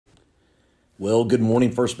Well, good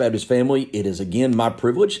morning, First Baptist family. It is again my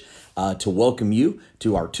privilege to welcome you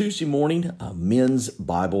to our Tuesday morning men's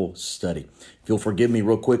Bible study. If you'll forgive me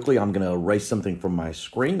real quickly, I'm going to erase something from my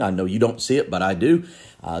screen. I know you don't see it, but I do.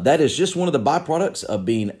 That is just one of the byproducts of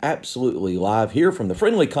being absolutely live here from the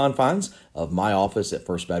friendly confines of my office at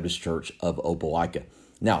First Baptist Church of Opelika.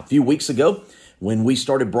 Now, a few weeks ago, when we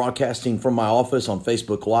started broadcasting from my office on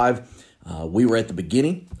Facebook Live, we were at the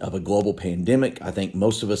beginning of a global pandemic. I think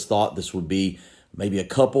most of us thought this would be maybe a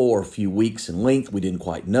couple or a few weeks in length. We didn't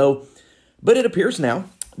quite know. But it appears now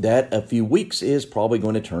that a few weeks is probably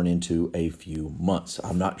going to turn into a few months.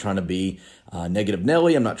 I'm not trying to be negative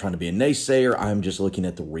Nelly. I'm not trying to be a naysayer. I'm just looking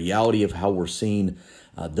at the reality of how we're seeing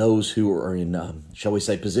those who are in, shall we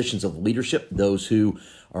say, positions of leadership, those who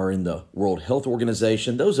are in the World Health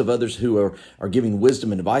Organization, those of others who are giving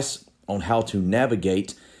wisdom and advice on how to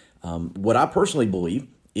navigate what I personally believe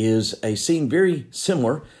is a scene very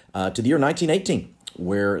similar to the year 1918,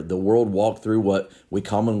 where the world walked through what we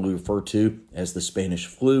commonly refer to as the Spanish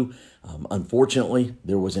flu. Unfortunately,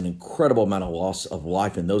 there was an incredible amount of loss of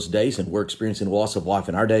life in those days, and we're experiencing loss of life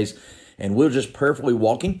in our days. And we're just prayerfully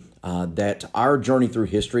walking that our journey through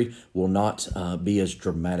history will not be as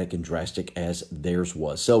dramatic and drastic as theirs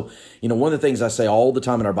was. So, one of the things I say all the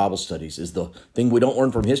time in our Bible studies is the thing we don't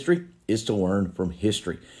learn from history is to learn from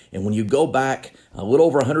history. And when you go back a little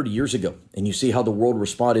over 100 years ago and you see how the world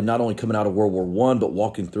responded, not only coming out of World War I, but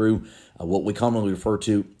walking through what we commonly refer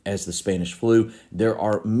to as the Spanish flu, there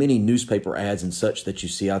are many newspaper ads and such that you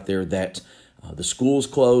see out there that the schools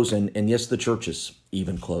closed and yes, the churches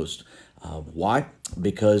even closed. Why?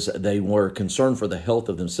 Because they were concerned for the health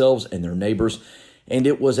of themselves and their neighbors. And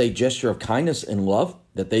it was a gesture of kindness and love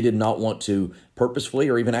that they did not want to purposefully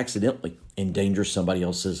or even accidentally endanger somebody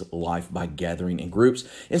else's life by gathering in groups.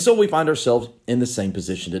 And so we find ourselves in the same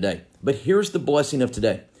position today. But here's the blessing of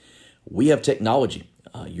today. We have technology.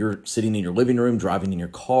 You're sitting in your living room, driving in your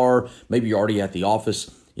car. Maybe you're already at the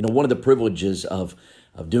office. One of the privileges of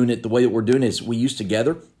doing it the way that we're doing is we used to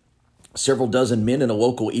gather several dozen men in a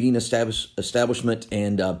local eating establishment,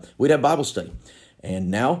 and we'd have Bible study.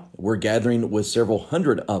 And now we're gathering with several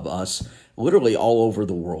hundred of us literally all over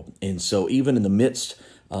the world. And so even in the midst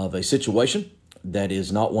of a situation that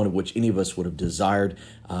is not one of which any of us would have desired,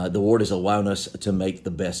 the Lord is allowing us to make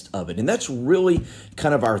the best of it. And that's really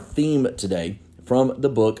kind of our theme today from the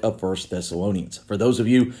book of First Thessalonians. For those of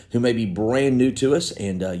you who may be brand new to us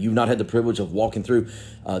and you've not had the privilege of walking through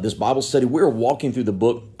this Bible study, we're walking through the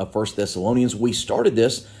book of First Thessalonians. We started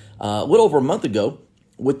this a little over a month ago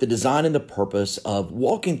with the design and the purpose of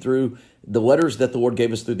walking through the letters that the Lord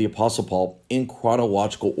gave us through the Apostle Paul in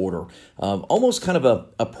chronological order, almost kind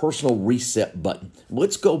of a personal reset button.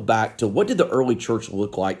 Let's go back to what did the early church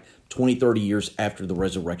look like 20, 30 years after the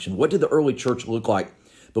resurrection? What did the early church look like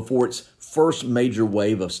before its first major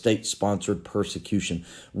wave of state-sponsored persecution?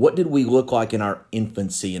 What did we look like in our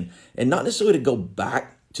infancy? And not necessarily to go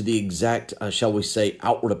back to the exact, shall we say,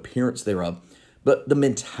 outward appearance thereof, but the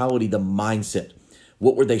mentality, the mindset.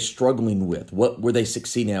 What were they struggling with? What were they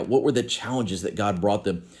succeeding at? What were the challenges that God brought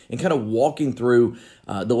them? And kind of walking through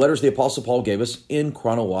the letters the Apostle Paul gave us in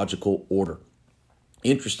chronological order.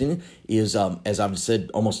 Interesting is, as I've said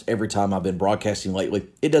almost every time I've been broadcasting lately,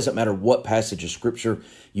 it doesn't matter what passage of Scripture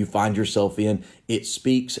you find yourself in. It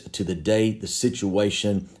speaks to the day, the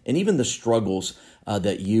situation, and even the struggles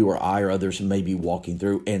that you or I or others may be walking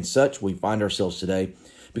through. And such we find ourselves today.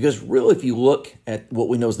 Because really, if you look at what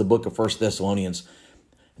we know as the book of First Thessalonians,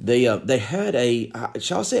 they had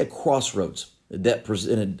shall I say, a crossroads that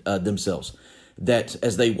presented themselves. That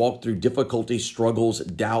as they walked through difficulties, struggles,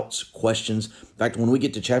 doubts, questions. In fact, when we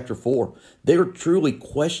get to chapter 4, they are truly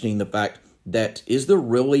questioning the fact that is there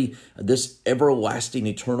really this everlasting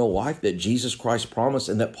eternal life that Jesus Christ promised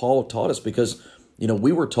and that Paul taught us? Because,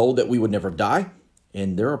 we were told that we would never die.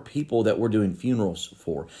 And there are people that we're doing funerals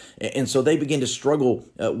for. And so they begin to struggle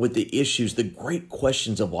with the issues, the great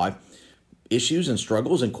questions of life, issues and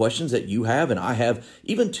struggles and questions that you have and I have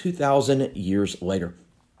even 2,000 years later.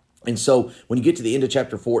 And so when you get to the end of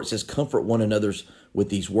chapter 4, it says, comfort one another with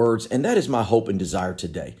these words. And that is my hope and desire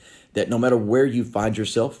today, that no matter where you find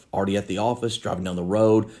yourself, already at the office, driving down the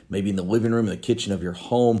road, maybe in the living room, in the kitchen of your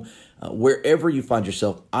home, wherever you find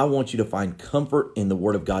yourself, I want you to find comfort in the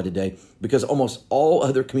Word of God today, because almost all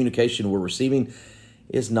other communication we're receiving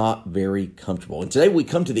is not very comfortable. And today we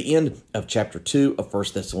come to the end of chapter 2 of 1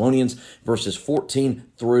 Thessalonians, verses 14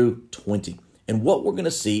 through 20. And what we're going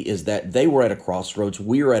to see is that they were at a crossroads.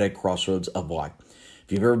 We are at a crossroads of life.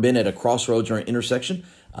 If you've ever been at a crossroads or an intersection,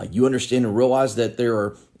 you understand and realize that there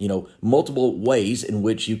are, multiple ways in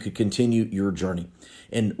which you could continue your journey.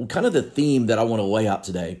 And kind of the theme that I want to lay out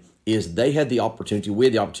today is they had the opportunity, we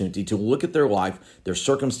had the opportunity to look at their life, their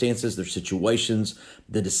circumstances, their situations,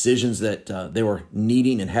 the decisions that they were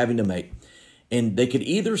needing and having to make. And they could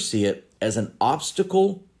either see it as an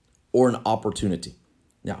obstacle or an opportunity.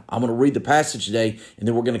 Now, I'm going to read the passage today, and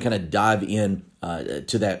then we're going to kind of dive in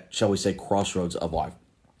to that, shall we say, crossroads of life.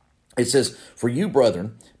 It says, "For you,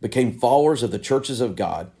 brethren, became followers of the churches of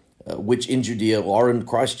God, which in Judea are in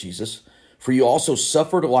Christ Jesus. For you also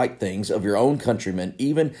suffered like things of your own countrymen,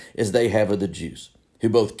 even as they have of the Jews, who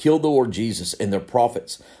both killed the Lord Jesus and their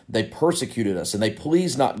prophets. They persecuted us, and they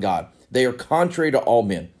pleased not God. They are contrary to all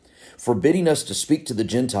men, forbidding us to speak to the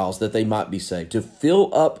Gentiles that they might be saved, to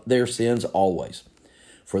fill up their sins always.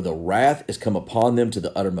 For the wrath is come upon them to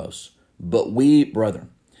the uttermost. But we, brethren,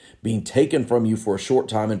 being taken from you for a short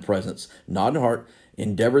time in presence, not in heart,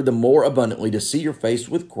 endeavor the more abundantly to see your face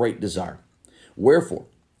with great desire. Wherefore,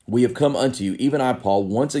 we have come unto you, even I, Paul,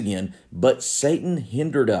 once again, but Satan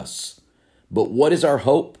hindered us. But what is our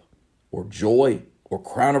hope, or joy, or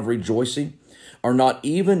crown of rejoicing? Are not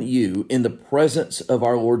even you in the presence of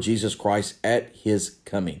our Lord Jesus Christ at his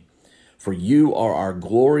coming? For you are our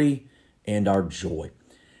glory and our joy."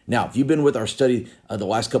 Now, if you've been with our study the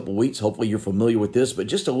last couple of weeks, hopefully you're familiar with this, but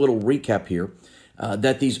just a little recap here,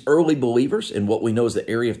 that these early believers in what we know as the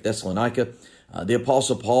area of Thessalonica, the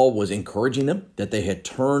Apostle Paul was encouraging them that they had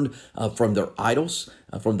turned from their idols,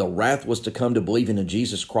 from the wrath was to come to believing in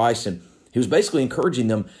Jesus Christ. And he was basically encouraging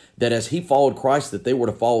them that as he followed Christ, that they were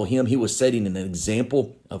to follow him. He was setting an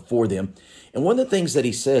example for them. And one of the things that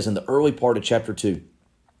he says in the early part of chapter 2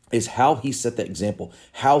 is how he set that example,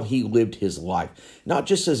 how he lived his life, not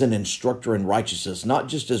just as an instructor in righteousness, not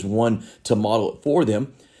just as one to model it for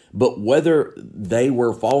them, but whether they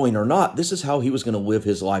were following or not, this is how he was going to live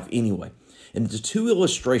his life anyway. And the two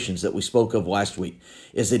illustrations that we spoke of last week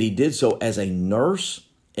is that he did so as a nurse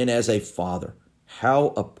and as a father. How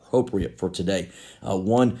appropriate for today.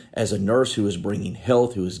 One as a nurse who is bringing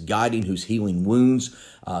health, who is guiding, who's healing wounds,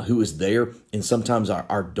 who is there in sometimes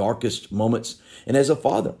our darkest moments. And as a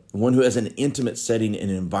father, one who has an intimate setting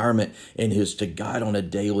and environment and is to guide on a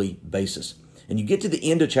daily basis. And you get to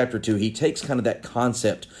the end of chapter 2, he takes kind of that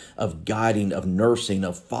concept of guiding, of nursing,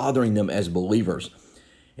 of fathering them as believers.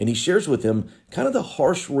 And he shares with them kind of the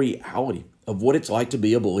harsh reality of what it's like to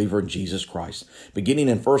be a believer in Jesus Christ. Beginning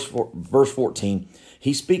in verse 14,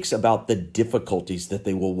 he speaks about the difficulties that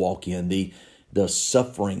they will walk in, the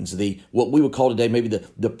sufferings, what we would call today maybe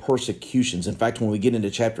the persecutions. In fact, when we get into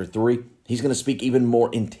chapter 3, he's going to speak even more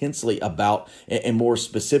intensely about and more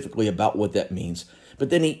specifically about what that means. But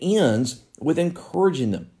then he ends with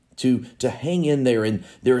encouraging them to hang in there, and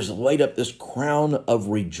there is laid up this crown of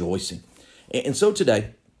rejoicing. And so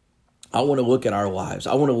today, I want to look at our lives.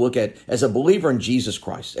 I want to look at, as a believer in Jesus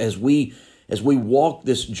Christ, as we walk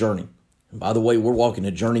this journey. And by the way, we're walking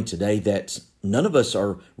a journey today that none of us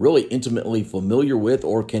are really intimately familiar with,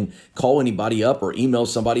 or can call anybody up or email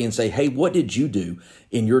somebody and say, "Hey, what did you do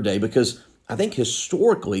in your day?" Because I think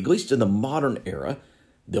historically, at least in the modern era,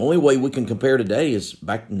 the only way we can compare today is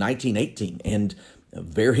back in 1918. And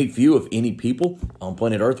very few, if any, people on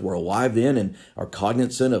planet Earth were alive then and are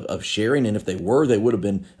cognizant of sharing. And if they were, they would have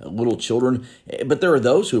been little children. But there are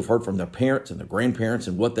those who have heard from their parents and their grandparents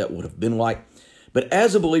and what that would have been like. But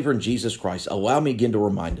as a believer in Jesus Christ, allow me again to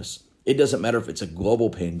remind us, it doesn't matter if it's a global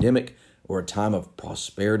pandemic or a time of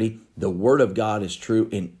prosperity. The Word of God is true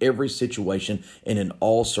in every situation and in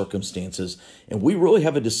all circumstances. And we really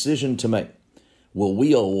have a decision to make. Will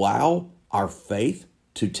we allow our faith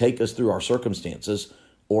to take us through our circumstances,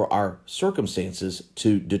 or our circumstances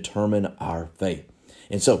to determine our faith?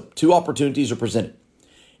 And so 2 opportunities are presented.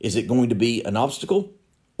 Is it going to be an obstacle,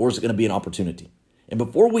 or is it going to be an opportunity? And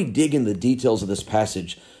before we dig in the details of this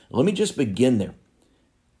passage, let me just begin there.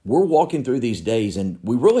 We're walking through these days, and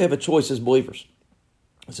we really have a choice as believers.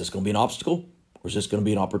 Is this going to be an obstacle, or is this going to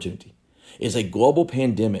be an opportunity? Is a global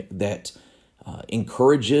pandemic that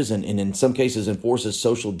encourages and in some cases enforces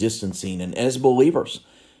social distancing. And as believers,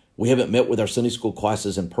 we haven't met with our Sunday school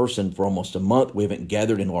classes in person for almost a month. We haven't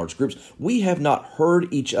gathered in large groups. We have not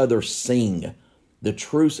heard each other sing the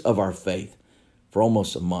truths of our faith for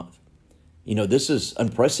almost a month. You know, this is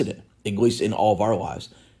unprecedented, at least in all of our lives.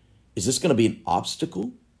 Is this going to be an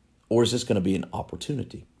obstacle, or is this going to be an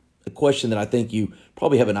opportunity? A question that I think you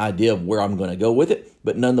probably have an idea of where I'm going to go with it,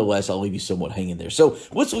 but nonetheless, I'll leave you somewhat hanging there. So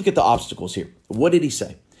let's look at the obstacles here. What did he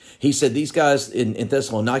say? He said these guys in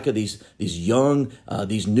Thessalonica, these young,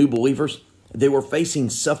 these new believers, they were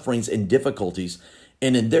facing sufferings and difficulties.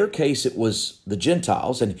 And in their case, it was the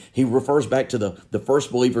Gentiles. And he refers back to the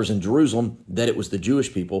first believers in Jerusalem, that it was the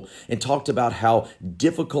Jewish people, and talked about how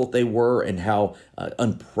difficult they were and how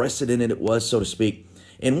unprecedented it was, so to speak.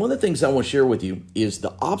 And one of the things I want to share with you is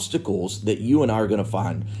the obstacles that you and I are going to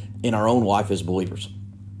find in our own life as believers.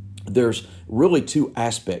 There's really two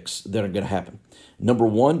aspects that are going to happen. Number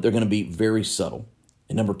one, they're going to be very subtle.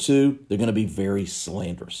 And number two, they're going to be very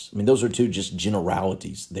slanderous. I mean, those are two just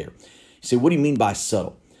generalities there. You say, what do you mean by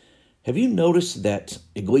subtle? Have you noticed that,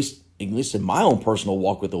 at least in my own personal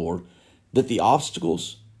walk with the Lord, that the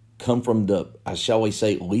obstacles come from the, shall we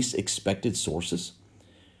say, least expected sources?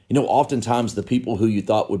 You know, oftentimes the people who you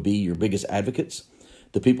thought would be your biggest advocates,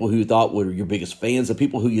 the people who you thought were your biggest fans, the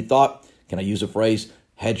people who you thought, can I use a phrase,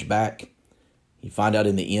 had your back, you find out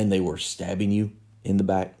in the end they were stabbing you in the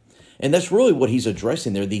back. And that's really what he's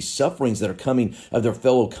addressing there, these sufferings that are coming of their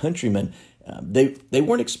fellow countrymen. They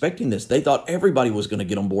weren't expecting this. They thought everybody was going to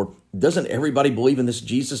get on board. Doesn't everybody believe in this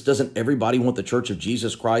Jesus? Doesn't everybody want the Church of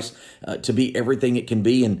Jesus Christ to be everything it can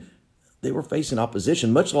be? And they were facing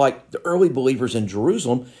opposition, much like the early believers in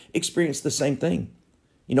Jerusalem experienced the same thing.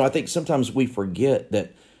 You know, I think sometimes we forget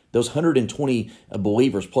that those 120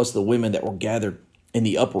 believers plus the women that were gathered in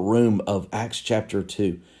the upper room of Acts chapter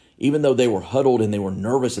 2, even though they were huddled and they were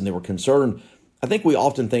nervous and they were concerned, I think we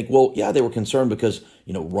often think, well, yeah, they were concerned because,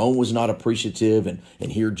 you know, Rome was not appreciative, and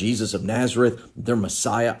here Jesus of Nazareth, their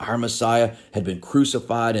Messiah, our Messiah, had been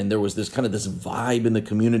crucified, and there was this kind of this vibe in the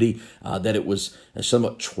community that it was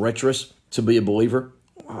somewhat treacherous to be a believer.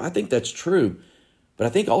 I think that's true, but I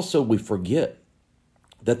think also we forget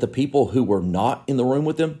that the people who were not in the room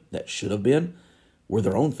with them, that should have been, were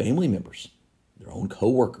their own family members, their own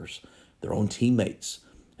co-workers, their own teammates,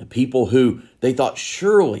 and people who they thought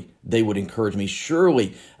surely they would encourage me,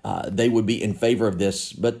 surely they would be in favor of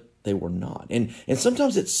this, but they were not. And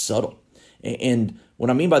sometimes it's subtle. And what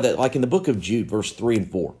I mean by that, like in the book of Jude, verse 3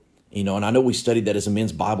 and 4, you know, and I know we studied that as a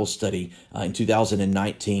men's Bible study in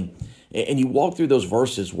 2019. And you walk through those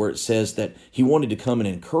verses where it says that he wanted to come and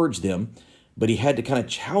encourage them, but he had to kind of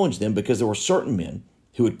challenge them because there were certain men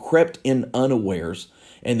who had crept in unawares,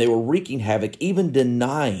 and they were wreaking havoc, even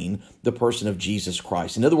denying the person of Jesus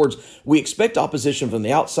Christ. In other words, we expect opposition from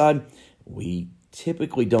the outside. We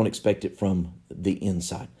typically don't expect it from the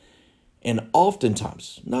inside. And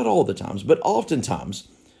oftentimes, not all the times, but oftentimes,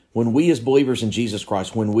 when we as believers in Jesus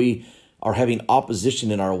Christ, when we are having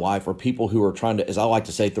opposition in our life, or people who are trying to, as I like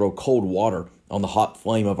to say, throw cold water on the hot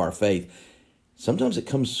flame of our faith, sometimes it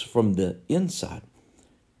comes from the inside.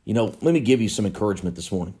 You know, let me give you some encouragement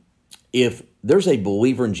this morning. If there's a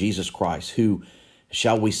believer in Jesus Christ who,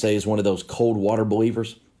 shall we say, is one of those cold water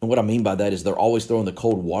believers, and what I mean by that is they're always throwing the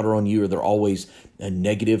cold water on you, or they're always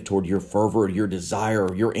negative toward your fervor, or your desire,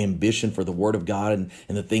 or your ambition for the Word of God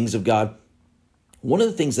and the things of God. One of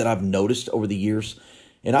the things that I've noticed over the years,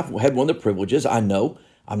 and I've had one of the privileges, I know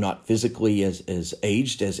I'm not physically as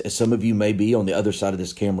aged as some of you may be on the other side of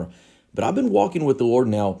this camera, but I've been walking with the Lord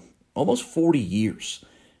now almost 40 years,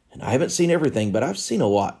 and I haven't seen everything, but I've seen a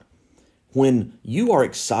lot. When you are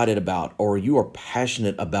excited about, or you are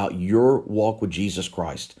passionate about your walk with Jesus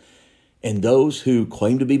Christ, and those who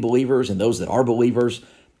claim to be believers and those that are believers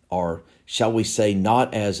are, shall we say,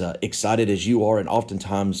 not as excited as you are, and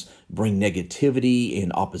oftentimes bring negativity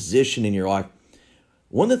and opposition in your life,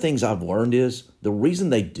 one of the things I've learned is the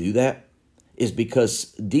reason they do that is because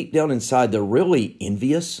deep down inside, they're really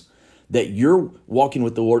envious that you're walking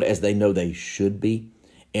with the Lord as they know they should be.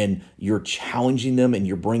 And you're challenging them, and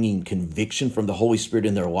you're bringing conviction from the Holy Spirit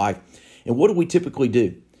in their life. And what do we typically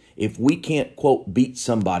do? If we can't, quote, beat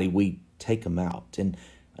somebody, we take them out. And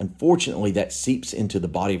unfortunately, that seeps into the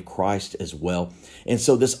body of Christ as well. And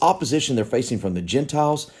so this opposition they're facing from the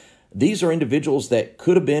Gentiles, these are individuals that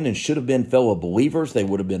could have been and should have been fellow believers. They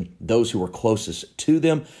would have been those who were closest to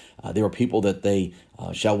them. They were people that they,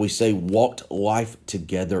 shall we say, walked life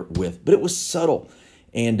together with. But it was subtle,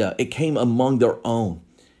 and it came among their own.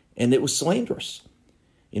 And it was slanderous.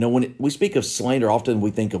 You know, when we speak of slander, often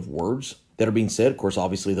we think of words that are being said. Of course,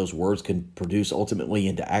 obviously, those words can produce ultimately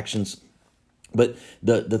into actions. But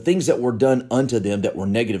the things that were done unto them that were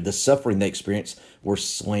negative, the suffering they experienced, were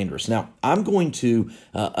slanderous. Now, I'm going to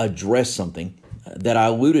address something that I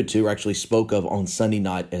alluded to, or actually spoke of on Sunday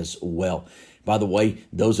night as well. By the way,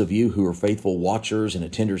 those of you who are faithful watchers and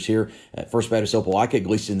attenders here at First Baptist Opelika, at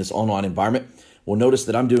least in this online environment, will notice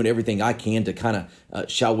that I'm doing everything I can to kind of,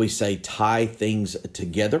 shall we say, tie things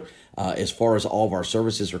together as far as all of our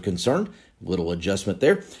services are concerned. Little adjustment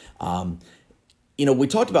there. You know, we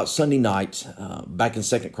talked about Sunday night back in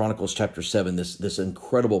 2 Chronicles chapter 7, this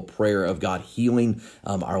incredible prayer of God healing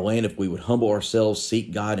our land if we would humble ourselves,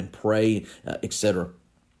 seek God and pray, etc.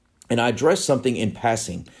 And I addressed something in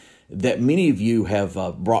passing that many of you have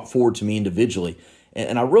brought forward to me individually,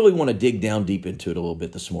 and I really want to dig down deep into it a little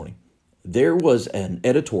bit this morning. There was an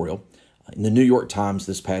editorial in the New York Times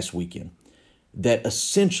this past weekend that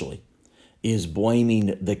essentially is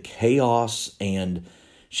blaming the chaos and,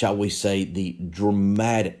 shall we say, the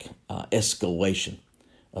dramatic escalation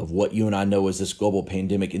of what you and I know as this global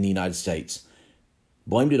pandemic in the United States,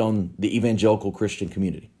 blamed it on the evangelical Christian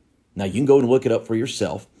community. Now, you can go and look it up for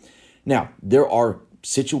yourself. Now, there are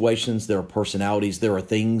situations, there are personalities, there are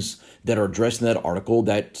things that are addressed in that article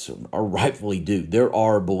that are rightfully due. There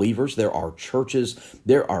are believers, there are churches,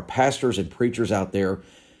 there are pastors and preachers out there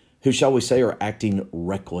who, shall we say, are acting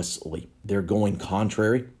recklessly. They're going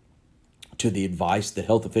contrary to the advice that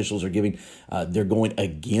health officials are giving. They're going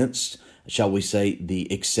against, shall we say, the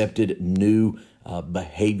accepted new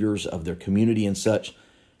behaviors of their community and such.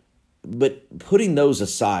 But putting those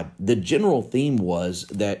aside, the general theme was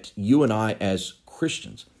that you and I as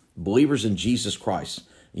Christians, believers in Jesus Christ,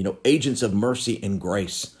 agents of mercy and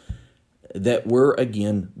grace, that we're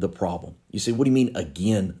again the problem. You say, what do you mean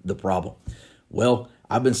again the problem? Well,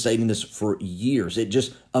 I've been stating this for years. It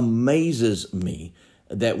just amazes me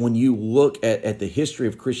that when you look at the history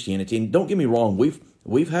of Christianity, and don't get me wrong,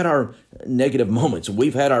 we've had our negative moments.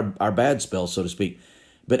 We've had our bad spells, so to speak.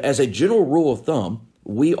 But as a general rule of thumb,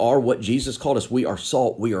 we are what Jesus called us. We are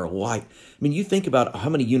salt. We are light. I mean, you think about how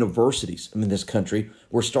many universities in this country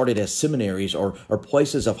were started as seminaries or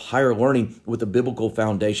places of higher learning with a biblical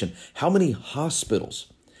foundation. How many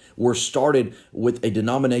hospitals were started with a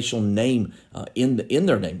denominational name in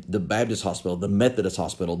their name, the Baptist hospital, the Methodist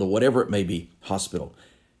hospital, the whatever it may be hospital.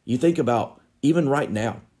 You think about even right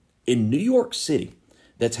now in New York City,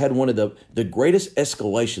 that's had one of the greatest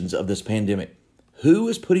escalations of this pandemic. Who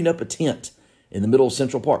is putting up a tent in the middle of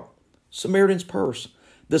Central Park? Samaritan's Purse.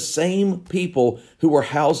 The same people who were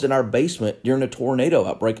housed in our basement during a tornado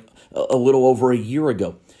outbreak a little over a year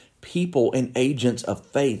ago. People and agents of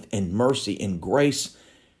faith and mercy and grace.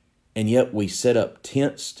 And yet we set up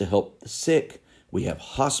tents to help the sick. We have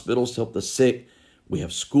hospitals to help the sick. We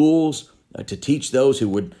have schools to teach those who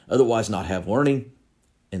would otherwise not have learning.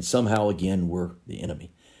 And somehow, again, we're the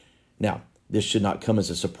enemy. Now, this should not come as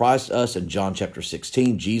a surprise to us. In John chapter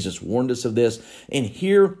 16, Jesus warned us of this. And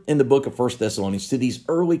here in the book of 1 Thessalonians, to these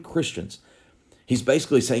early Christians, he's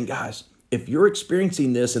basically saying, guys, if you're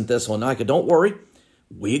experiencing this in Thessalonica, don't worry.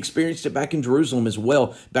 We experienced it back in Jerusalem as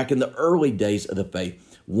well, back in the early days of the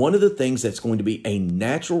faith. One of the things that's going to be a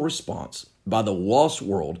natural response by the lost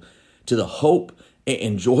world to the hope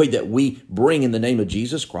and joy that we bring in the name of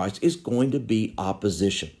Jesus Christ is going to be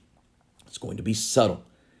opposition. It's going to be subtle.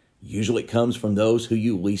 Usually it comes from those who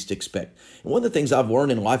you least expect. And one of the things I've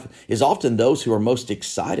learned in life is often those who are most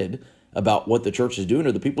excited about what the church is doing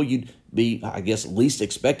are the people you'd be, I guess, least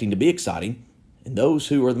expecting to be exciting. And those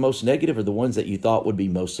who are the most negative are the ones that you thought would be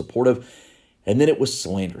most supportive. And then it was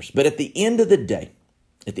slanders. But at the end of the day,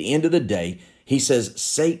 he says,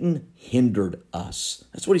 Satan hindered us.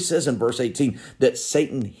 That's what he says in verse 18, that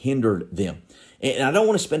Satan hindered them. And I don't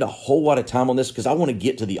want to spend a whole lot of time on this because I want to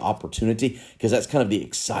get to the opportunity, because that's kind of the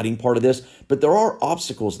exciting part of this. But there are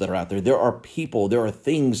obstacles that are out there. There are people, there are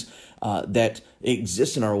things that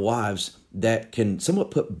exist in our lives that can somewhat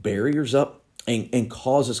put barriers up and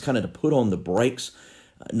cause us kind of to put on the brakes,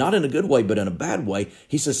 not in a good way, but in a bad way.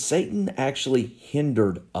 He says Satan actually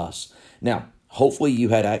hindered us. Now, hopefully you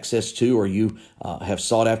had access to, or you have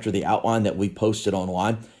sought after the outline that we posted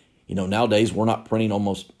online. Nowadays we're not printing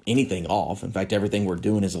almost anything off. In fact, everything we're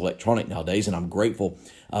doing is electronic nowadays, and I'm grateful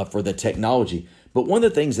for the technology. But one of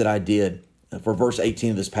the things that I did for verse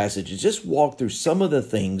 18 of this passage is just walk through some of the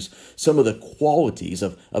things, some of the qualities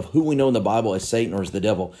of who we know in the Bible as Satan or as the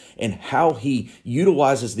devil, and how he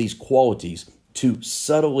utilizes these qualities to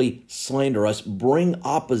subtly slander us, bring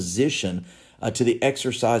opposition to the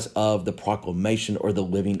exercise of the proclamation or the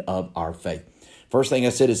living of our faith. First thing I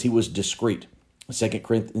said is he was discreet. 2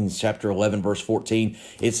 Corinthians chapter 11, verse 14,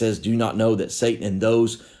 it says, do not know that Satan and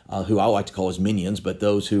those who I like to call his minions, but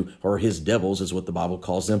those who are his devils is what the Bible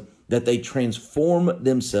calls them, that they transform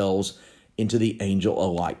themselves into the angel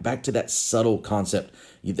alike. Back to that subtle concept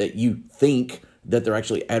that you think that they're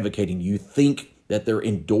actually advocating. You think that they're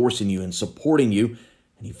endorsing you and supporting you.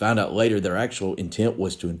 And you find out later their actual intent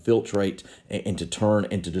was to infiltrate and to turn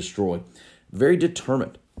and to destroy. Very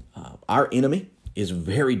determined. Our enemy is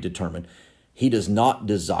very determined. He does not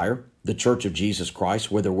desire the Church of Jesus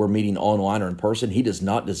Christ, whether we're meeting online or in person. He does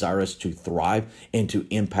not desire us to thrive and to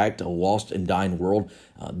impact a lost and dying world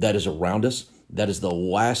that is around us. That is the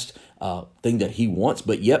last thing that he wants.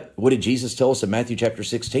 But yet, what did Jesus tell us in Matthew chapter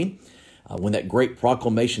 16? When that great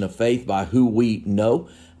proclamation of faith by who we know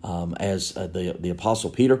as the Apostle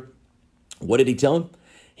Peter, what did he tell him?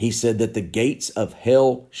 He said that the gates of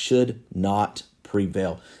hell should not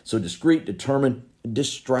prevail. So discreet, determined,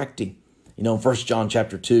 distracting. In 1 John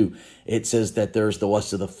chapter 2, it says that there's the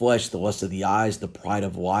lust of the flesh, the lust of the eyes, the pride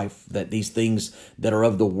of life, that these things that are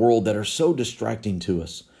of the world that are so distracting to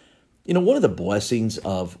us. One of the blessings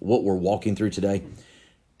of what we're walking through today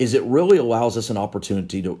is it really allows us an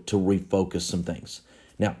opportunity to refocus some things.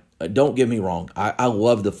 Now, don't get me wrong. I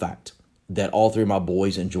love the fact that all three of my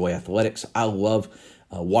boys enjoy athletics. I love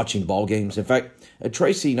watching ball games. In fact,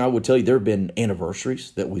 Tracy and I would tell you there have been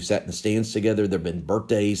anniversaries that we've sat in the stands together. There have been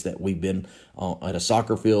birthdays that we've been at a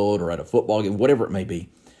soccer field or at a football game, whatever it may be.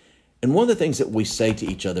 And one of the things that we say to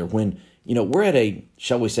each other when, we're at a,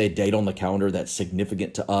 shall we say, a date on the calendar that's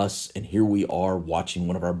significant to us, and here we are watching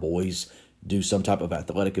one of our boys do some type of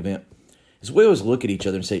athletic event, is we always look at each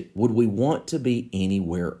other and say, would we want to be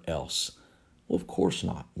anywhere else? Well, of course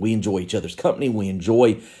not. We enjoy each other's company. We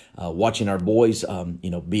enjoy watching our boys,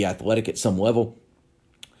 be athletic at some level.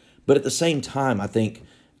 But at the same time, I think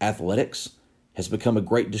athletics has become a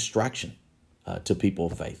great distraction to people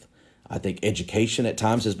of faith. I think education at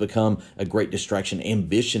times has become a great distraction.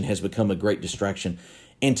 Ambition has become a great distraction.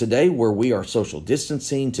 And today where we are social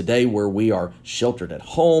distancing, today where we are sheltered at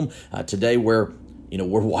home, today where,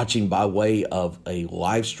 we're watching by way of a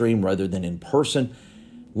live stream rather than in person,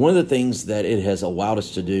 one of the things that it has allowed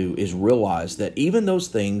us to do is realize that even those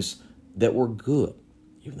things that were good,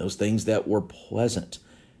 even those things that were pleasant,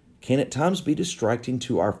 can at times be distracting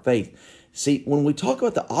to our faith. See, when we talk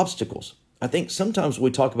about the obstacles, I think sometimes we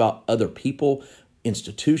talk about other people,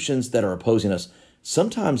 institutions that are opposing us.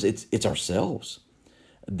 Sometimes it's ourselves.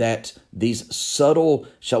 That these subtle,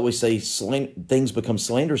 shall we say, things become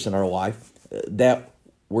slanderous in our life that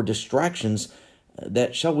were distractions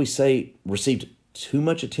that, shall we say, received too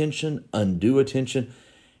much attention, undue attention.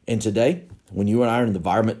 And today, when you and I are in the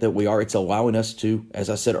environment that we are, it's allowing us to, as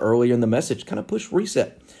I said earlier in the message, kind of push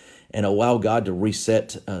reset and allow God to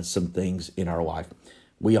reset some things in our life.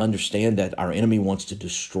 We understand that our enemy wants to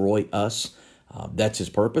destroy us. That's his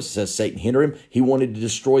purpose. It says Satan hinder him. He wanted to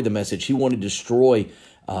destroy the message. He wanted to destroy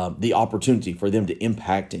the opportunity for them to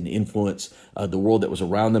impact and influence the world that was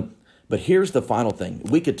around them. But here's the final thing.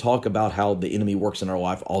 We could talk about how the enemy works in our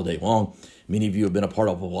life all day long. Many of you have been a part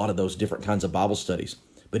of a lot of those different kinds of Bible studies.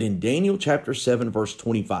 But in Daniel chapter 7, verse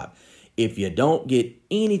 25, if you don't get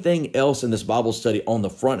anything else in this Bible study on the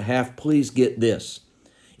front half, please get this.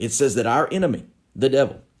 It says that our enemy, the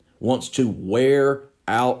devil, wants to wear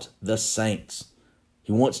out the saints.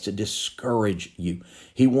 He wants to discourage you.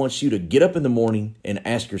 He wants you to get up in the morning and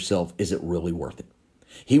ask yourself, is it really worth it?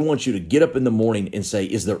 He wants you to get up in the morning and say,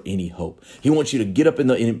 is there any hope? He wants you to get up in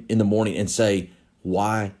the morning and say,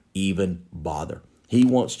 why even bother? He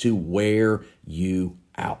wants to wear you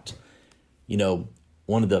out.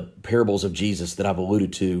 One of the parables of Jesus that I've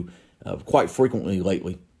alluded to quite frequently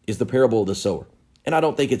lately is the parable of the sower. And I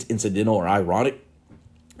don't think it's incidental or ironic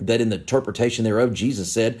that in the interpretation thereof,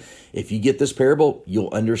 Jesus said, if you get this parable,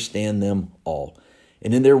 you'll understand them all.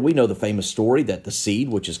 And in there, we know the famous story that the seed,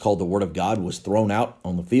 which is called the Word of God, was thrown out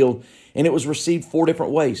on the field, and it was received 4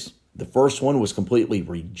 different ways. The first one was completely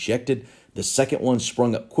rejected. The second one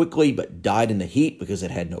sprung up quickly, but died in the heat because it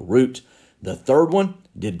had no root. The third one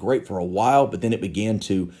did great for a while, but then it began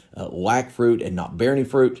to lack fruit and not bear any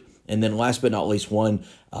fruit. And then last but not least, one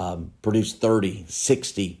produced 30,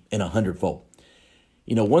 60, and 100-fold.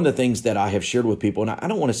 One of the things that I have shared with people, and I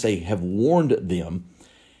don't want to say have warned them,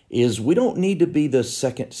 is we don't need to be the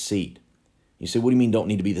second seed. You say, what do you mean don't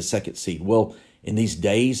need to be the second seed? Well, in these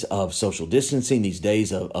days of social distancing, these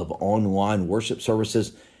days of online worship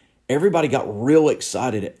services, everybody got real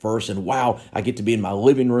excited at first. And wow, I get to be in my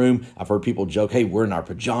living room. I've heard people joke, hey, we're in our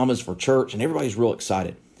pajamas for church, and everybody's real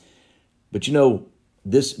excited. But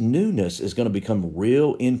this newness is going to become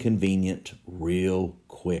real inconvenient real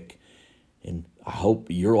quick. And I hope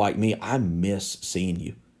you're like me. I miss seeing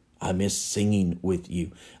you. I miss singing with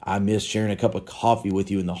you. I miss sharing a cup of coffee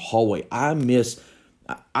with you in the hallway. I miss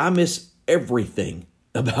everything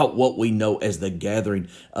about what we know as the gathering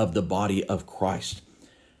of the body of Christ.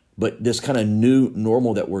 But this kind of new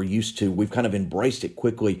normal that we're used to, we've kind of embraced it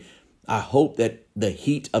quickly. I hope that the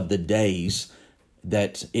heat of the days,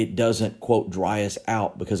 that it doesn't, quote, dry us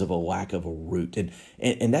out because of a lack of a root.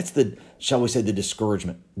 And that's the, shall we say, the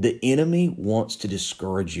discouragement. The enemy wants to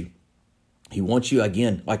discourage you. He wants you,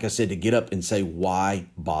 again, like I said, to get up and say, why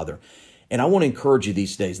bother? And I want to encourage you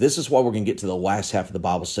these days. This is why we're going to get to the last half of the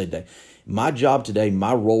Bible study today. My job today,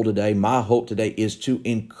 my role today, my hope today is to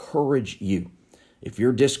encourage you. If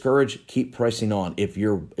you're discouraged, keep pressing on. If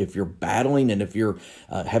you're battling and if you're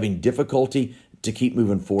having difficulty, to keep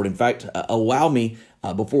moving forward. In fact, allow me,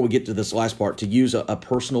 before we get to this last part, to use a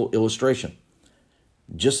personal illustration.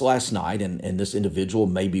 Just last night, and this individual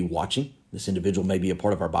may be watching, This individual may be a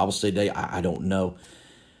part of our Bible study today. I don't know.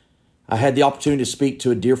 I had the opportunity to speak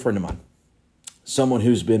to a dear friend of mine, someone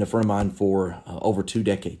who's been a friend of mine for over 2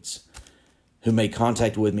 decades, who made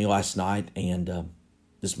contact with me last night. And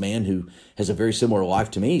this man who has a very similar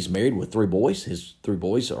life to me, he's married with 3 boys. His 3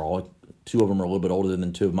 boys are all, 2 of them are a little bit older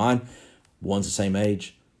than 2 of mine. One's the same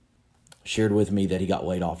age. Shared with me that he got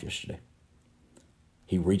laid off yesterday.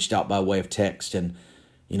 He reached out by way of text, and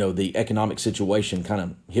the economic situation kind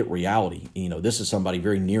of hit reality. This is somebody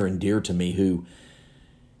very near and dear to me who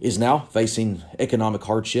is now facing economic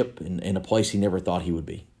hardship in a place he never thought he would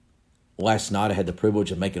be. Last night, I had the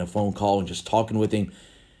privilege of making a phone call and just talking with him,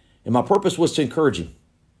 and my purpose was to encourage him.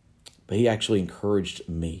 But he actually encouraged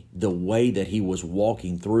me. The way that he was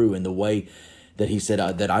walking through, and the way that he said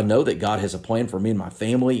that I know that God has a plan for me and my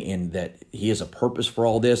family, and that he has a purpose for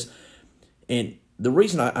all this. And the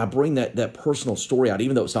reason I bring that personal story out,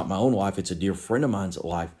 even though it's not my own life, it's a dear friend of mine's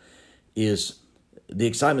life, is the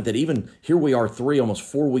excitement that even here we are 3, almost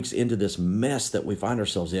 4 weeks into this mess that we find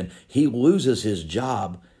ourselves in. He loses his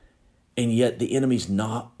job, and yet the enemy's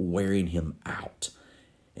not wearing him out.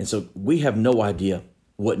 And so we have no idea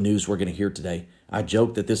what news we're going to hear today. I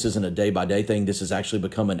joke that this isn't a day-by-day thing. This has actually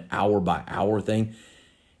become an hour-by-hour thing.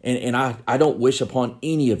 And I don't wish upon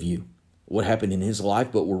any of you what happened in his life,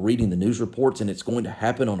 but we're reading the news reports, and it's going to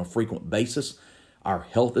happen on a frequent basis. Our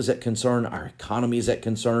health is at concern. Our economy is at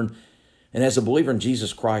concern. And as a believer in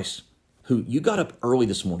Jesus Christ, who you got up early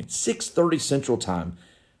this morning, 6:30 Central Time,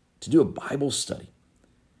 to do a Bible study.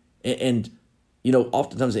 And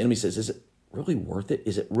oftentimes the enemy says, is it really worth it?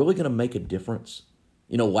 Is it really going to make a difference?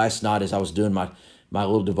 Last night as I was doing my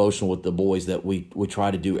little devotional with the boys that we try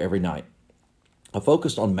to do every night, I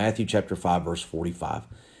focused on Matthew chapter 5, verse 45.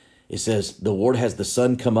 It says, the Lord has the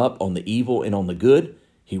sun come up on the evil and on the good.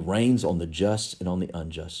 He reigns on the just and on the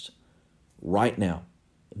unjust. Right now,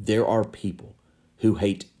 there are people who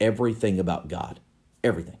hate everything about God,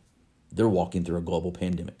 everything. They're walking through a global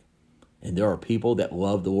pandemic. And there are people that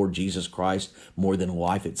love the Lord Jesus Christ more than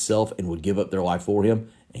life itself and would give up their life for him.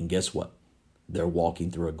 And guess what? They're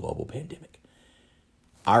walking through a global pandemic.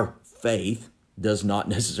 Our faith does not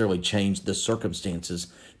necessarily change the circumstances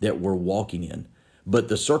that we're walking in, but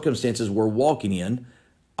the circumstances we're walking in,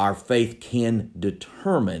 our faith can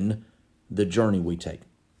determine the journey we take.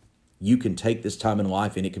 You can take this time in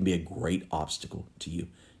life and it can be a great obstacle to you.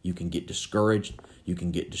 You can get discouraged. You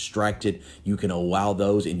can get distracted. You can allow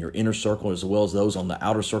those in your inner circle as well as those on the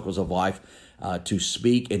outer circles of life to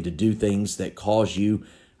speak and to do things that cause you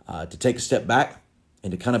to take a step back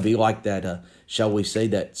and to kind of be like that, shall we say,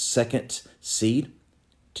 that second seed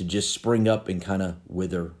to just spring up and kind of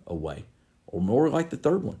wither away. Or more like the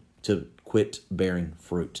third one, to quit bearing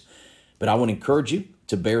fruit. But I want to encourage you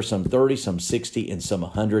to bear some 30, some 60, and some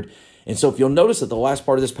 100. And so if you'll notice at the last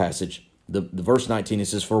part of this passage, the verse 19, it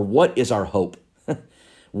says, for what is our hope?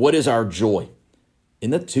 What is our joy?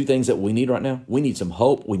 Isn't that 2 things that we need right now? We need some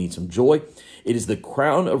hope. We need some joy. It is the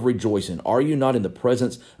crown of rejoicing. Are you not in the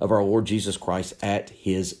presence of our Lord Jesus Christ at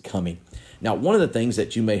his coming? Now, one of the things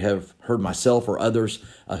that you may have heard myself or others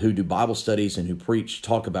who do Bible studies and who preach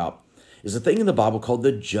talk about is a thing in the Bible called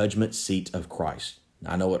the judgment seat of Christ.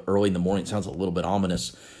 Now, I know it early in the morning, it sounds a little bit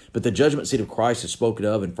ominous, but the judgment seat of Christ is spoken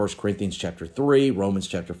of in 1 Corinthians chapter 3, Romans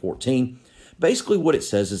chapter 14. Basically, what it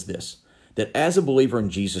says is this, that as a believer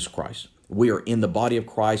in Jesus Christ, we are in the body of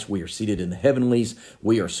Christ. We are seated in the heavenlies.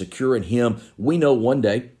 We are secure in him. We know one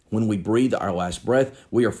day when we breathe our last breath,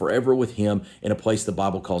 we are forever with him in a place the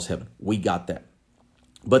Bible calls heaven. We got that.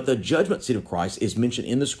 But the judgment seat of Christ is mentioned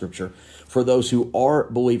in the scripture for those who are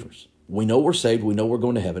believers. We know we're saved. We know we're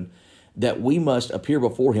going to heaven, that we must appear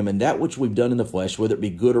before him. And that which we've done in the flesh, whether it be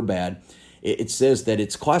good or bad, it says that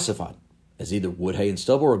it's classified as either wood, hay, and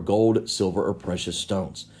stubble, or gold, silver, or precious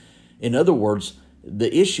stones. In other words,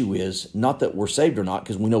 the issue is not that we're saved or not,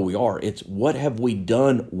 because we know we are. It's what have we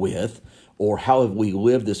done with, or how have we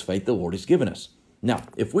lived this faith the Lord has given us. Now,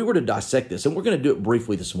 if we were to dissect this, and we're going to do it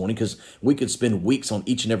briefly this morning because we could spend weeks on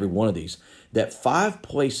each and every one of these, that 5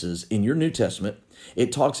 places in your New Testament,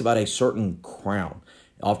 it talks about a certain crown.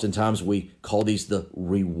 Oftentimes we call these the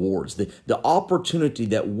rewards, the opportunity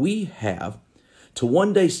that we have to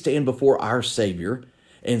one day stand before our Savior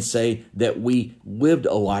and say that we lived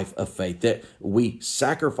a life of faith, that we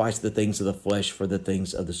sacrificed the things of the flesh for the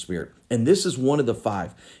things of the Spirit. And this is one of the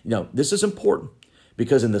 5. This is important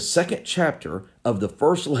because in the 2nd chapter of the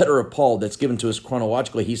first letter of Paul that's given to us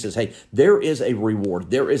chronologically, he says, hey, there is a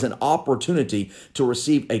reward. There is an opportunity to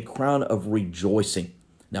receive a crown of rejoicing.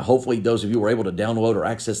 Now, hopefully those of you who are able to download or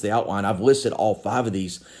access the outline, I've listed all 5 of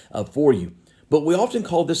these for you. But we often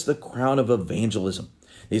call this the crown of evangelism.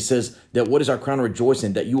 He says that what is our crown of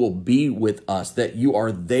rejoicing? That you will be with us, that you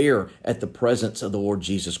are there at the presence of the Lord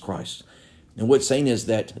Jesus Christ. And what's saying is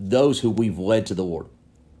that those who we've led to the Lord,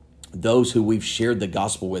 those who we've shared the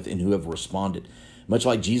gospel with and who have responded, much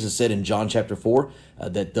like Jesus said in John chapter 4,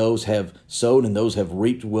 that those have sowed and those have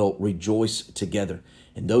reaped will rejoice together.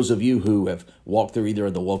 And those of you who have walked through either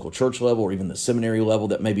the local church level or even the seminary level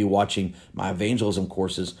that may be watching my evangelism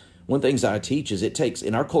courses, one of the things that I teach is it takes,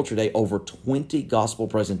 in our culture today, over 20 gospel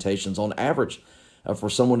presentations on average for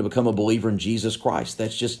someone to become a believer in Jesus Christ.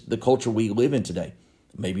 That's just the culture we live in today.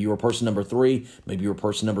 Maybe you were person number 3, maybe you were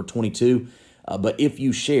person number 22. But if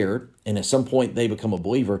you share, and at some point they become a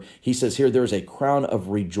believer, he says here there's a crown of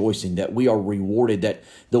rejoicing, that we are rewarded, that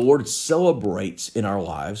the Lord celebrates in our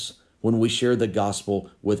lives when we share the gospel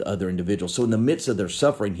with other individuals. So in the midst of their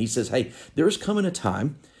suffering, he says, hey, there's coming a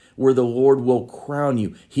time where the Lord will crown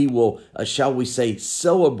you. He will, shall we say,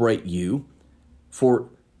 celebrate you for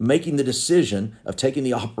making the decision of taking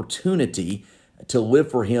the opportunity to live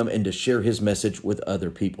for him and to share his message with other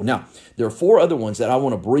people. Now, there are 4 other ones that I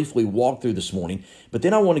want to briefly walk through this morning, but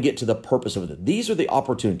then I want to get to the purpose of it. These are the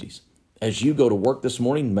opportunities as you go to work this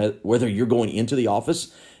morning, whether you're going into the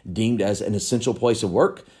office deemed as an essential place of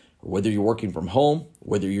work, or whether you're working from home,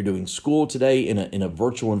 whether you're doing school today in a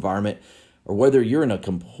virtual environment, or whether you're in a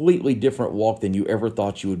completely different walk than you ever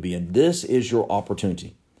thought you would be in. This is your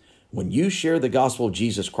opportunity. When you share the gospel of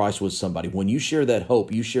Jesus Christ with somebody, when you share that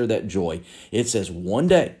hope, you share that joy, it says one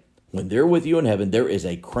day when they're with you in heaven, there is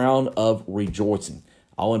a crown of rejoicing.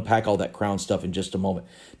 I'll unpack all that crown stuff in just a moment.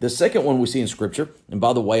 The second one we see in Scripture, and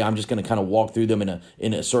by the way, I'm just going to kind of walk through them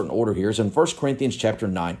in a certain order here, is in 1 Corinthians chapter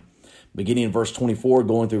 9, beginning in verse 24,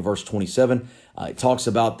 going through verse 27. It talks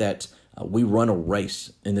about that we run a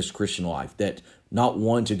race in this Christian life, that not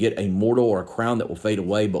one to get a mortal or a crown that will fade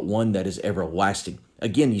away, but one that is everlasting.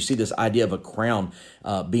 Again, you see this idea of a crown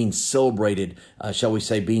being celebrated, shall we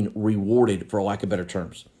say, being rewarded, for lack of better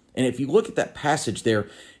terms. And if you look at that passage there,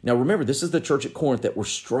 now remember, this is the church at Corinth that were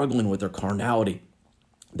struggling with their carnality.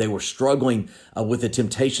 They were struggling with the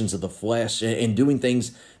temptations of the flesh and doing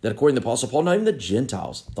things that, according to the Apostle Paul, not even the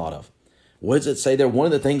Gentiles thought of. What does it say there? One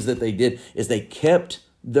of the things that they did is they kept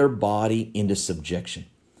their body into subjection.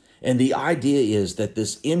 And the idea is that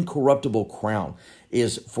this incorruptible crown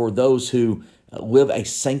is for those who live a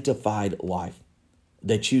sanctified life.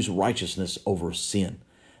 They choose righteousness over sin.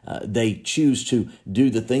 They choose to do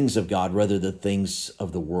the things of God rather than the things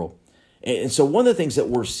of the world. And so one of the things that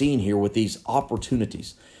we're seeing here with these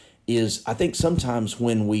opportunities is, I think sometimes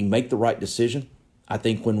when we make the right decision, I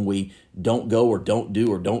think when we don't go or don't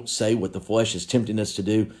do or don't say what the flesh is tempting us to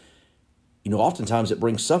do, oftentimes it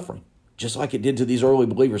brings suffering. Just like it did to these early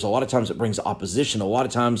believers, a lot of times it brings opposition. A lot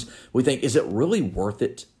of times we think, is it really worth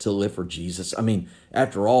it to live for Jesus? I mean,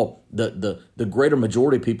 after all, the greater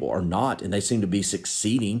majority of people are not, and they seem to be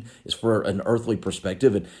succeeding is for an earthly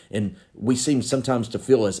perspective. And we seem sometimes to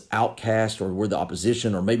feel as outcast, or we're the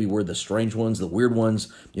opposition, or maybe we're the strange ones, the weird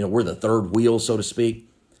ones, we're the third wheel, so to speak.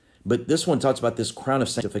 But this one talks about this crown of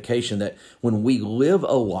sanctification, that when we live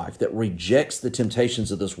a life that rejects the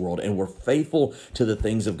temptations of this world and we're faithful to the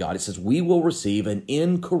things of God, it says we will receive an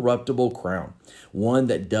incorruptible crown, one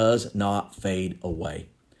that does not fade away.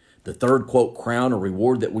 The third, quote, crown or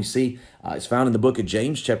reward that we see is found in the book of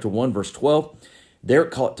James, chapter 1, verse 12. There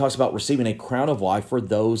it talks about receiving a crown of life for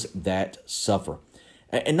those that suffer.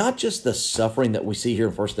 And not just the suffering that we see here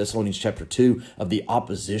in 1 Thessalonians chapter 2 of the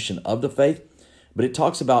opposition of the faith, but it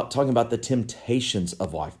talking about the temptations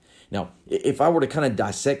of life. Now, if I were to kind of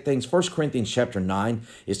dissect things, 1 Corinthians chapter 9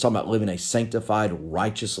 is talking about living a sanctified,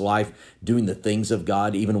 righteous life, doing the things of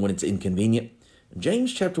God, even when it's inconvenient.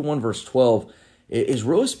 James chapter 1, verse 12 is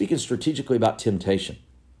really speaking strategically about temptation.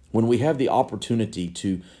 When we have the opportunity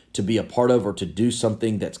to be a part of or to do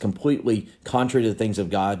something that's completely contrary to the things of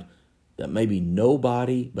God that maybe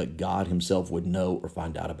nobody but God himself would know or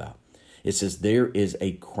find out about. It says there is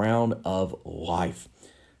a crown of life.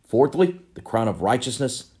 Fourthly, the crown of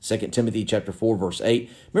righteousness, 2 Timothy chapter 4, verse 8.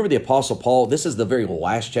 Remember the Apostle Paul, this is the very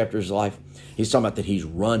last chapter of his life. He's talking about that he's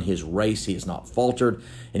run his race, he has not faltered.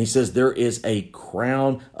 And he says there is a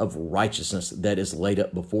crown of righteousness that is laid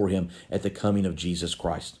up before him at the coming of Jesus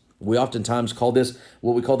Christ. We oftentimes call this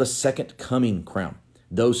what we call the second coming crown.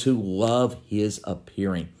 Those who love his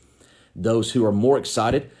appearing. Those who are more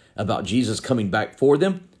excited about Jesus coming back for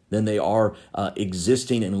them than they are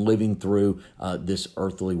existing and living through this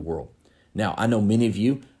earthly world. Now, I know many of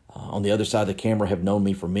you on the other side of the camera have known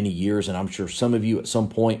me for many years, and I'm sure some of you at some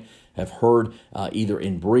point have heard either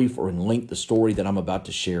in brief or in length the story that I'm about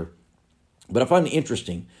to share. But I find it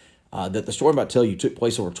interesting that the story I'm about to tell you took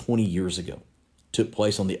place over 20 years ago. Took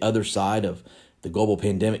place on the other side of The global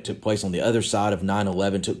pandemic took place on the other side of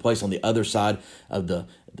 9/11, took place on the other side of the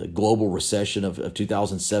global recession of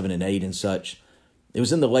 2007 and 8 and such. It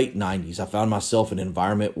was in the late 90s. I found myself in an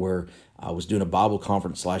environment where I was doing a Bible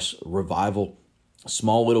conference / revival, a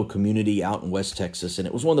small little community out in West Texas. And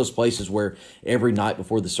it was one of those places where every night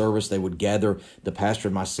before the service, they would gather the pastor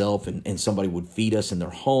and myself, and somebody would feed us in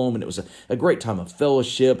their home. And it was a great time of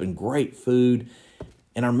fellowship and great food.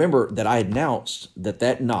 And I remember that I announced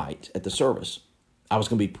that night at the service, I was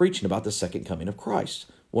going to be preaching about the second coming of Christ.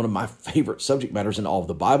 One of my favorite subject matters in all of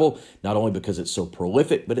the Bible, not only because it's so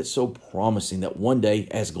prolific, but it's so promising that one day,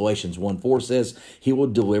 as Galatians 1:4 says, he will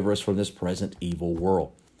deliver us from this present evil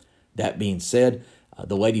world. That being said,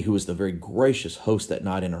 the lady who was the very gracious host that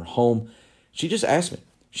night in her home, she just asked me,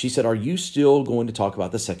 she said, "Are you still going to talk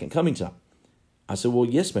about the second coming tonight?" I said, "Well,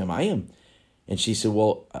 yes, ma'am, I am." And she said,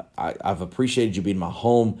 "Well, I've appreciated you being in my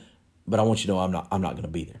home, but I want you to know I'm not going to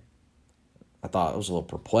be there." I thought I was a little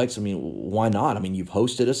perplexed. I mean, why not? I mean, you've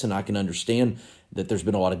hosted us, and I can understand that there's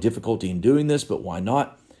been a lot of difficulty in doing this, but why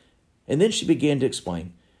not? And then she began to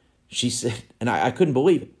explain. She said, and I couldn't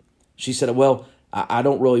believe it. She said, "Well, I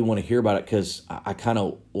don't really want to hear about it because I kind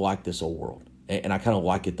of like this old world, and I kind of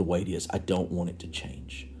like it the way it is. I don't want it to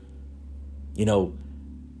change." You know,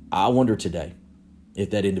 I wonder today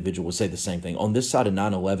if that individual would say the same thing. On this side of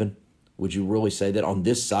 9/11, would you really say that? On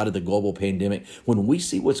this side of the global pandemic, when we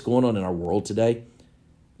see what's going on in our world today,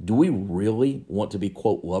 do we really want to be,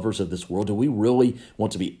 quote, lovers of this world? Do we really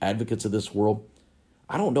want to be advocates of this world?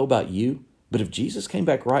 I don't know about you, but if Jesus came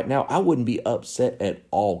back right now, I wouldn't be upset at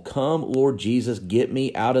all. Come, Lord Jesus, get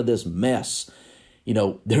me out of this mess. You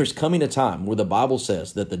know, there's coming a time where the Bible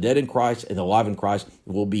says that the dead in Christ and the alive in Christ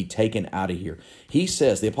will be taken out of here. He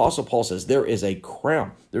says, the Apostle Paul says, there is a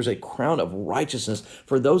crown. There's a crown of righteousness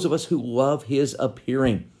for those of us who love his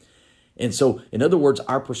appearing. And so, in other words,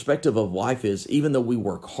 our perspective of life is, even though we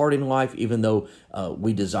work hard in life, even though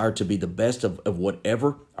we desire to be the best of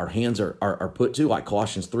whatever our hands are put to, like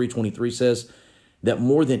Colossians 3:23 says, that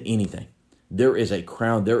more than anything, there is a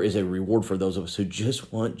crown, there is a reward for those of us who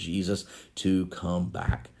just want Jesus to come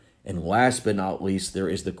back. And last but not least, there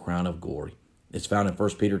is the crown of glory. It's found in 1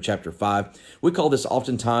 Peter chapter 5. We call this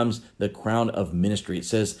oftentimes the crown of ministry. It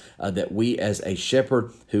says that we as a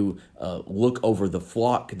shepherd who look over the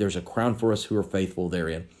flock, there's a crown for us who are faithful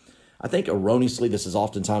therein. I think erroneously this has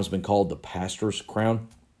oftentimes been called the pastor's crown,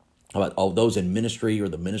 about all those in ministry or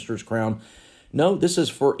the minister's crown. No, this is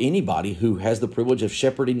for anybody who has the privilege of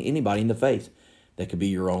shepherding anybody in the faith. That could be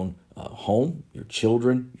your own home, your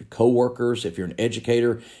children, your coworkers. If you're an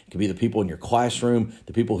educator, it could be the people in your classroom,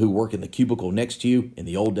 the people who work in the cubicle next to you in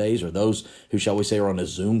the old days, or those who, shall we say, are on a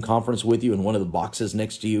Zoom conference with you in one of the boxes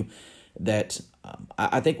next to you. That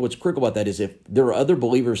I think what's critical about that is if there are other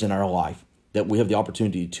believers in our life that we have the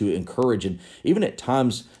opportunity to encourage, and even at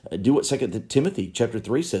times do what 2 Timothy chapter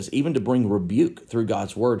 3 says, even to bring rebuke through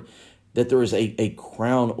God's word, that there is a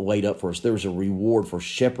crown laid up for us. There is a reward for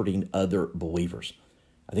shepherding other believers.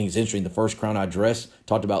 I think it's interesting. The first crown I addressed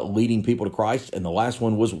talked about leading people to Christ, and the last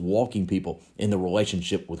one was walking people in the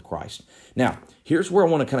relationship with Christ. Now, here's where I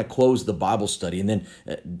want to kind of close the Bible study. And then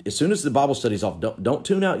as soon as the Bible study's off, don't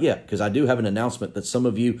tune out yet, because I do have an announcement that some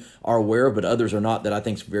of you are aware of, but others are not, that I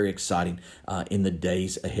think is very exciting in the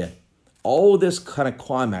days ahead. All of this kind of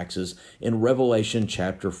climaxes in Revelation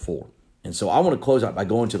chapter 4. And so I want to close out by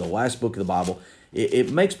going to the last book of the Bible.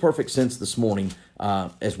 It makes perfect sense this morning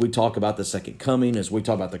as we talk about the second coming, as we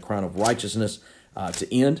talk about the crown of righteousness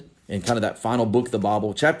to end in kind of that final book of the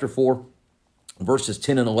Bible. Chapter 4, verses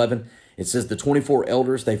 10 and 11, it says, "The 24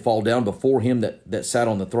 elders, they fall down before him that sat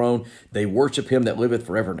on the throne. They worship him that liveth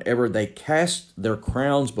forever and ever. They cast their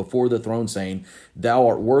crowns before the throne, saying, Thou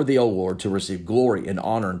art worthy, O Lord, to receive glory and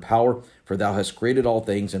honor and power, for thou hast created all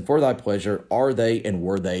things, and for thy pleasure are they and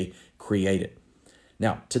were they created."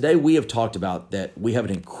 Now, today we have talked about that we have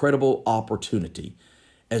an incredible opportunity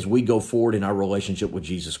as we go forward in our relationship with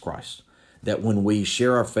Jesus Christ. That when we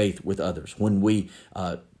share our faith with others, when we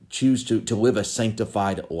choose to live a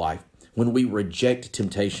sanctified life, when we reject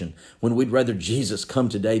temptation, when we'd rather Jesus come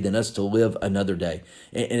today than us to live another day.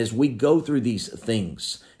 And as we go through these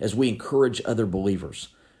things, as we encourage other believers,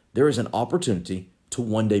 there is an opportunity to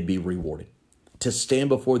one day be rewarded, to stand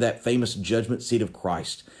before that famous judgment seat of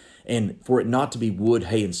Christ, and for it not to be wood,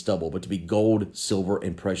 hay, and stubble, but to be gold, silver,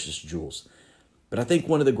 and precious jewels. But I think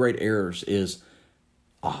one of the great errors is,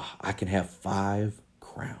 I can have 5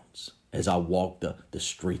 crowns as I walk the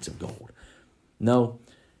streets of gold. No.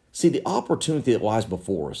 See, the opportunity that lies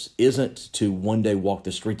before us isn't to one day walk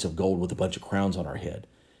the streets of gold with a bunch of crowns on our head.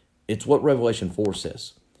 It's what Revelation 4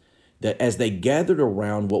 says, that as they gathered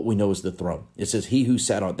around what we know as the throne, it says he who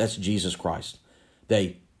sat on it, that's Jesus Christ.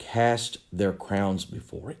 They cast their crowns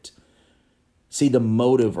before it. See, the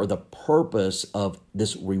motive or the purpose of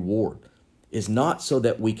this reward is not so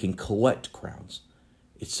that we can collect crowns.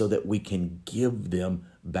 It's so that we can give them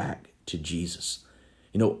back to Jesus.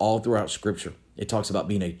 You know, all throughout Scripture, it talks about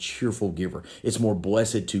being a cheerful giver. It's more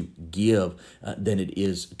blessed to give than it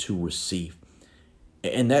is to receive.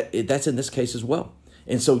 And that's in this case as well.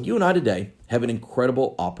 And so you and I today have an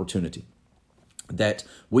incredible opportunity that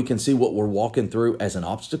we can see what we're walking through as an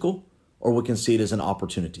obstacle, or we can see it as an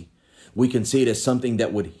opportunity. We can see it as something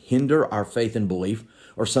that would hinder our faith and belief,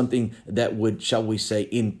 or something that would, shall we say,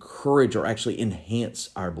 encourage or actually enhance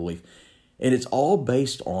our belief. And it's all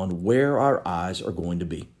based on where our eyes are going to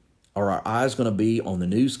be. Are our eyes going to be on the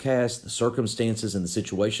newscast, the circumstances, and the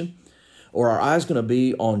situation? Or are our eyes going to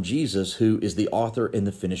be on Jesus, who is the author and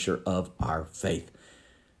the finisher of our faith?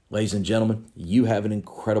 Ladies and gentlemen, you have an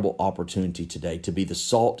incredible opportunity today to be the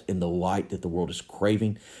salt and the light that the world is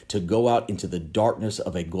craving, to go out into the darkness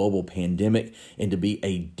of a global pandemic and to be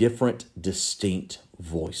a different, distinct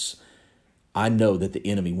voice. I know that the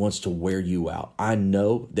enemy wants to wear you out. I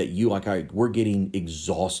know that you, we're getting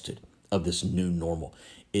exhausted of this new normal.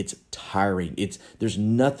 It's tiring. There's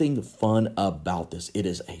nothing fun about this. It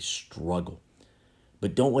is a struggle.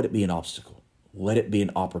 But don't let it be an obstacle. Let it be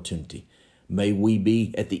an opportunity. May we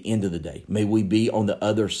be at the end of the day. May we be on the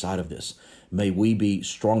other side of this. May we be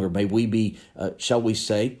stronger. May we be, shall we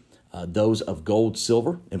say, those of gold,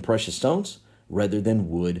 silver, and precious stones rather than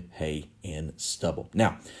wood, hay, and stubble.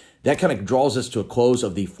 Now, that kind of draws us to a close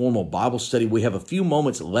of the formal Bible study. We have a few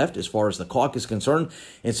moments left as far as the clock is concerned.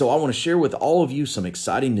 And so I want to share with all of you some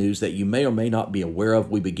exciting news that you may or may not be aware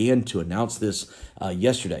of. We began to announce this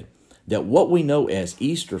yesterday, that what we know as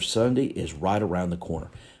Easter Sunday is right around the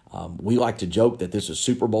corner. We like to joke that this is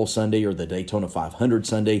Super Bowl Sunday or the Daytona 500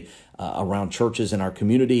 Sunday around churches in our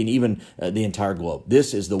community and even the entire globe.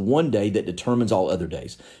 This is the one day that determines all other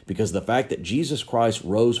days, because the fact that Jesus Christ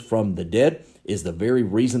rose from the dead is the very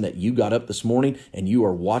reason that you got up this morning and you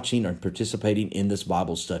are watching and participating in this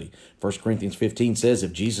Bible study. 1 Corinthians 15 says,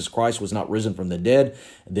 if Jesus Christ was not risen from the dead,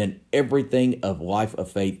 then everything of life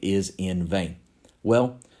of faith is in vain.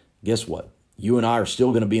 Well, guess what? You and I are still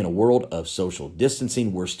going to be in a world of social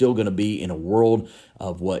distancing. We're still going to be in a world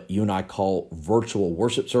of what you and I call virtual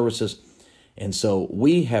worship services. And so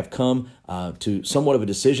we have come to somewhat of a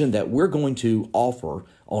decision that we're going to offer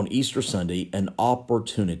on Easter Sunday an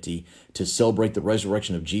opportunity to celebrate the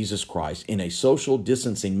resurrection of Jesus Christ in a social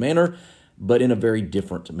distancing manner, but in a very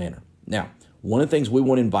different manner. Now, one of the things we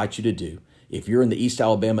want to invite you to do, if you're in the East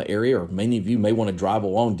Alabama area, or many of you may want to drive a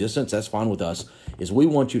long distance, that's fine with us, is we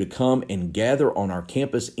want you to come and gather on our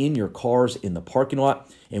campus in your cars in the parking lot,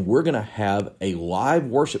 and we're going to have a live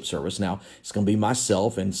worship service. Now, it's going to be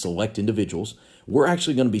myself and select individuals. We're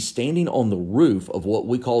actually going to be standing on the roof of what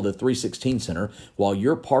we call the 316 Center while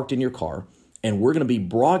you're parked in your car, and we're going to be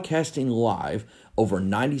broadcasting live over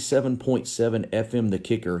 97.7 FM The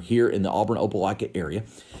Kicker here in the Auburn-Opelika area.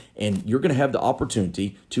 And you're going to have the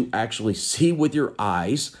opportunity to actually see with your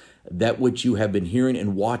eyes that which you have been hearing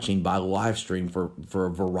and watching by live stream for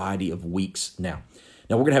a variety of weeks now.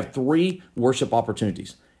 Now, we're going to have 3 worship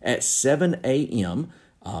opportunities. At 7 a.m.,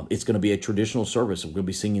 it's going to be a traditional service. We're going to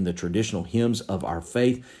be singing the traditional hymns of our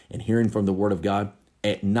faith and hearing from the Word of God.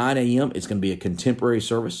 At 9 a.m., it's going to be a contemporary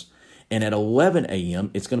service. And at 11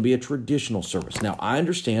 a.m., it's going to be a traditional service. Now, I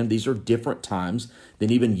understand these are different times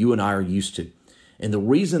than even you and I are used to. And the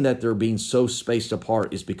reason that they're being so spaced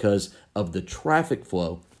apart is because of the traffic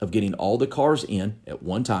flow of getting all the cars in at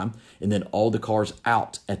one time and then all the cars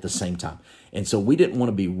out at the same time. And so we didn't want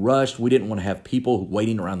to be rushed. We didn't want to have people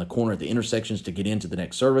waiting around the corner at the intersections to get into the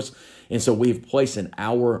next service. And so we've placed an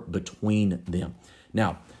hour between them.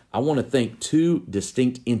 Now, I want to thank 2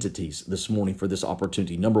 distinct entities this morning for this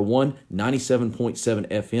opportunity. Number one, 97.7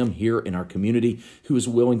 FM here in our community, who is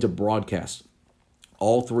willing to broadcast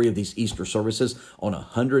all 3 of these Easter services on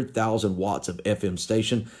 100,000 watts of FM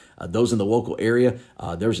station. Those in the local area,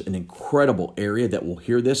 there's an incredible area that will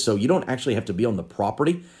hear this. So you don't actually have to be on the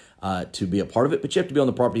property to be a part of it, but you have to be on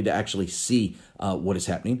the property to actually see what is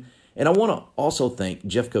happening. And I want to also thank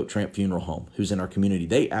Jeffcoat Tramp Funeral Home, who's in our community.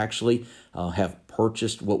 They actually have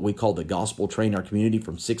purchased what we call the gospel train in our community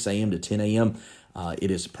from 6 a.m. to 10 a.m. It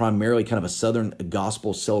is primarily kind of a Southern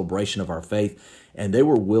gospel celebration of our faith, and they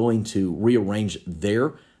were willing to rearrange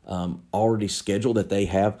their already schedule that they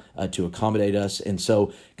have to accommodate us. And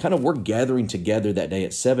so kind of we're gathering together that day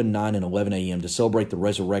at 7, 9, and 11 a.m. to celebrate the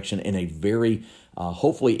resurrection in a very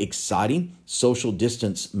hopefully exciting social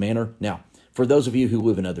distance manner. Now, for those of you who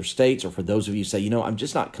live in other states, or for those of you who say, I'm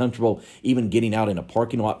just not comfortable even getting out in a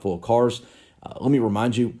parking lot full of cars, Let me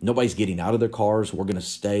remind you, nobody's getting out of their cars. We're going to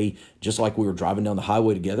stay just like we were driving down the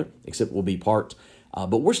highway together, except we'll be parked.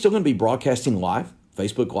 But we're still going to be broadcasting live,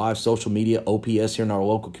 Facebook Live, social media, OPS here in our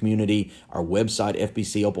local community, our website,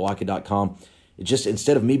 fbcopelika.com. It's just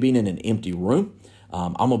instead of me being in an empty room,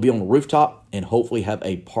 I'm going to be on the rooftop and hopefully have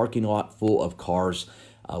a parking lot full of cars.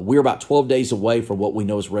 We're about 12 days away from what we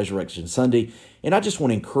know as Resurrection Sunday. And I just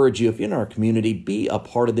want to encourage you, if you're in our community, be a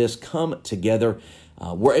part of this. Come together.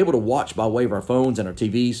 We're able to watch by way of our phones and our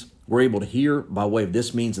TVs. We're able to hear by way of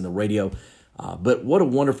this means in the radio. But what a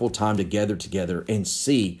wonderful time to gather together and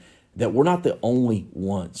see that we're not the only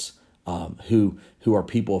ones who are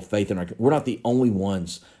people of faith. We're not the only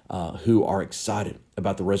ones who are excited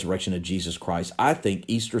about the resurrection of Jesus Christ. I think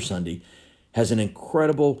Easter Sunday has an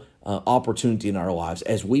incredible opportunity in our lives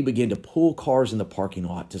as we begin to pull cars in the parking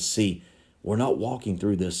lot to see we're not walking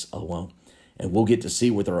through this alone. And we'll get to see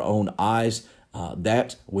with our own eyes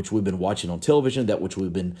that which we've been watching on television, that which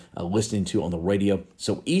we've been listening to on the radio.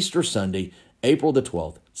 So Easter Sunday, April the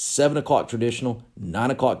 12th, 7 o'clock traditional,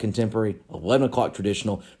 9 o'clock contemporary, 11 o'clock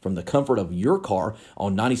traditional, from the comfort of your car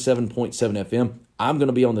on 97.7 FM. I'm going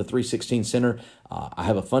to be on the 316 Center. I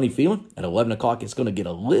have a funny feeling at 11 o'clock it's going to get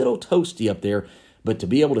a little toasty up there, but to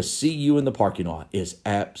be able to see you in the parking lot is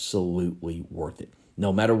absolutely worth it.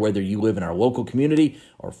 No matter whether you live in our local community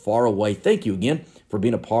or far away, thank you again for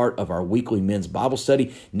being a part of our weekly men's Bible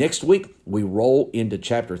study. Next week, we roll into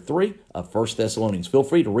chapter 3 of 1 Thessalonians. Feel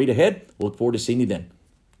free to read ahead. Look forward to seeing you then.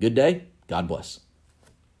 Good day. God bless.